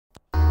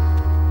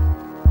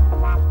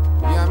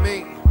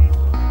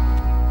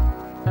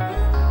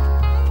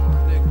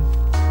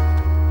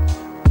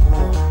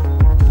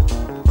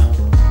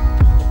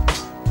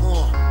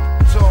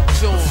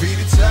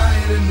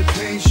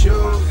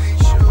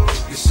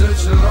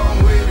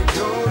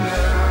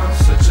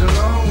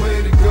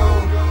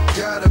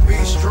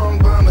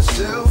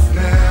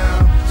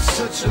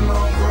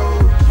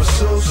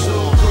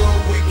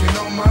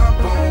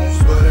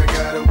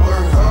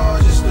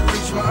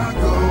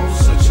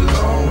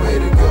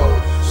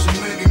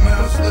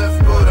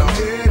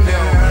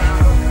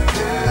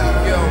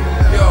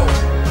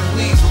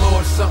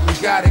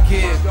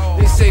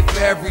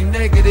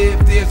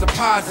a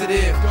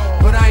positive,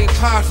 but I ain't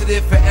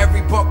positive for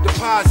every buck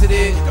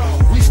deposited.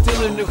 We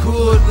still in the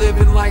hood,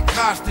 living like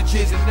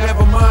hostages, and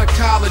never mind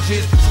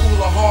colleges.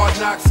 School of hard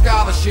knock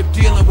scholarship,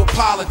 dealing with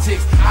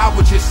politics. I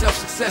would just sell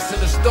success in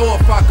the store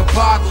if I could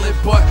bottle it,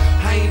 but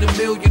I ain't a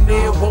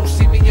millionaire, won't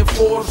see me in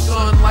Forbes.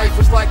 Son, life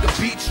is like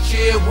a beach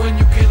chair when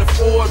you can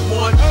afford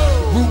one.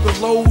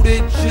 Ruger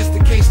loaded, just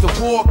in case the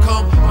war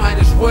come. Might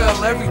as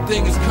well,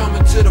 everything is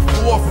coming to the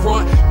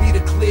forefront. Need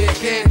a clear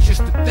head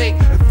just to think,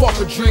 and fuck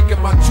a drink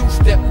in my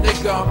two-step,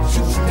 nigga. I'm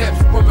 2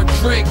 steps from a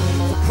drink.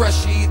 The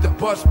pressure either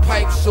bust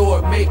pipes or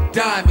it make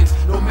diamonds.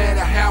 No matter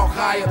how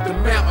high up the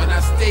mountain, I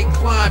stay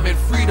climbing.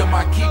 Freedom,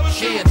 I keep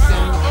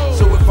chancing.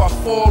 So if I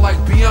fall like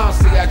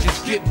Beyonce, I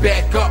just get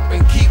back up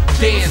and keep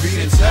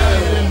dancing.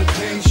 Tired and the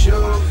pain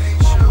show.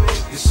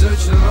 It's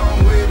such a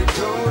long way to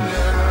go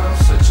now.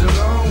 Such a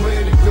long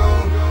way to go.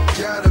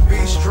 Gotta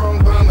be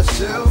strong by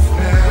myself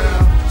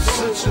now.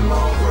 Such a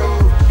long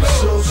road. It's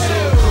so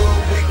cold,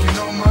 waking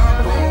on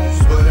my bones,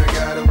 but I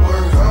gotta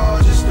work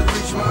hard just to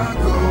reach my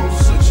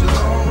goals. Such a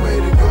long way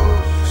to go.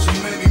 So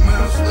many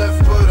miles left,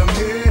 but I'm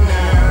here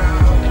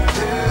now.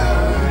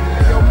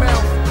 Yeah. Yo,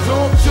 mouth,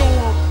 talk to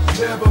him.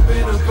 Never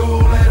been a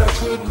goal that I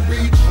couldn't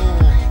reach.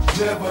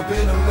 Never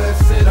been a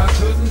lesson I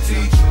couldn't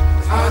teach.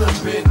 I done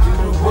been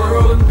through the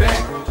world and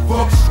back.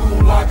 Fuck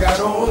school, I got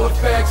all the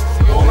facts.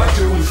 All I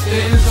do is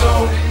stand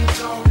tall.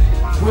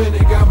 When they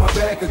got my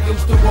back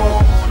against the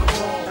wall.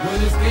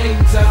 When it's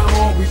game time,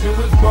 all we do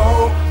is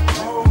ball.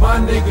 My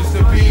niggas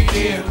to be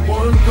there.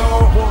 One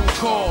call, one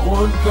call,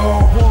 one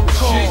call, one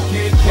call.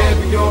 Shit get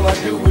heavy, all I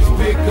do is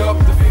pick up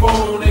the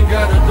phone. Ain't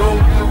gotta go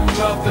through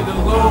nothing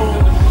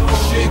alone.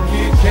 Shit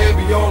get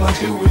heavy, all I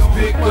do is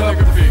pick up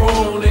the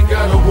phone. Ain't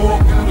gotta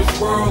walk through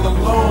this world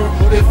alone.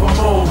 But if I'm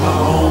on my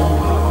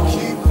own,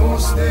 keep on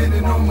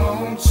standing on my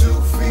own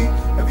 2 feet.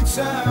 Every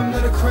time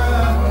that I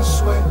cry, I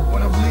sweat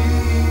when I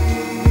bleed.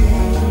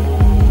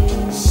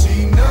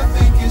 See,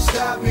 nothing can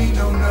stop me,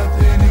 no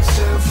nothing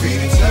except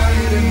feet.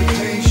 Tired and the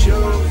pain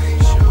show.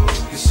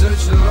 It's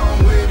such a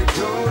long way to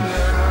go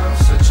now.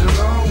 Such a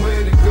long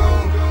way to go.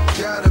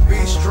 Gotta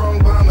be strong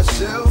by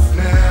myself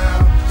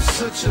now. It's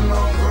such a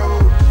long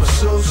road.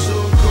 So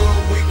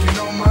cold, waking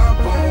on my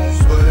bones,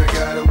 but I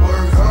gotta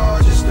work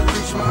hard just to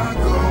reach my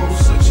goals.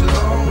 Such a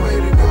long way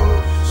to go,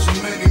 so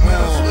many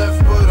miles left,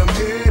 but I'm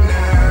here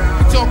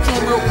now. talk to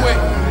him real quick.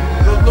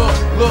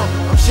 Look,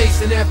 I'm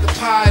chasing after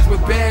pies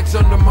with bags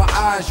under my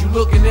eyes. You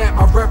looking at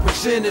my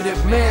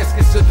representative mask,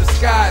 it's a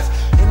disguise.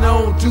 And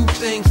I don't do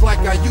things like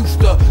I used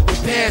to.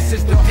 The past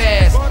is the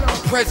past.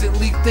 I'm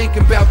presently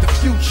thinking about the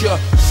future.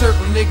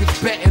 Certain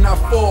niggas betting I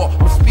fall.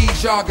 I'm speed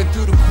jogging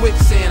through the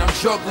quicksand. I'm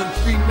juggling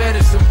 3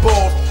 medicine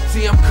balls.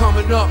 See, I'm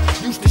coming up.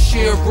 Used to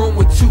share a room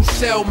with 2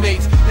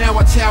 cellmates. Now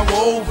I tower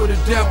over the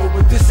devil,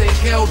 but this ain't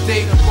hell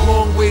date. A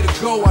long way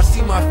to go. I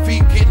see my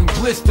feet getting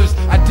blisters.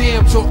 I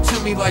damn talk to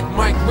me like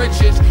Mike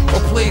Richards or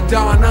play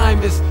Don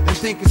Imus and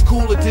think it's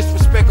cool to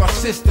disrespect our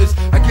sisters.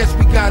 I guess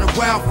we gotta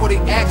wow before they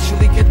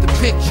actually get the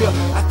picture.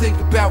 I think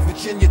about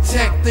Virginia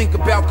Tech, think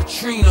about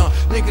Katrina.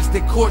 Niggas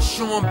that caught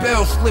Sean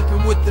Bell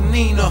slipping with the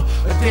Nina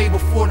a day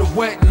before the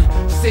wedding.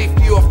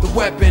 Safety off the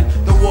weapon.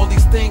 Though all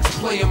these things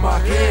play in my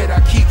head, I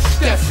keep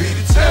stepping.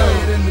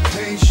 Tired and the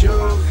pain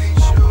show.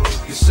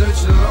 It's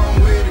such a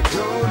long way to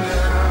go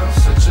now.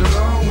 Such a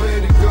long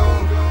way to go.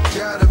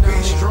 Gotta be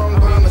strong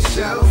by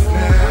myself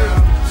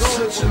now.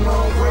 Such a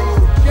long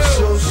road.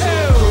 So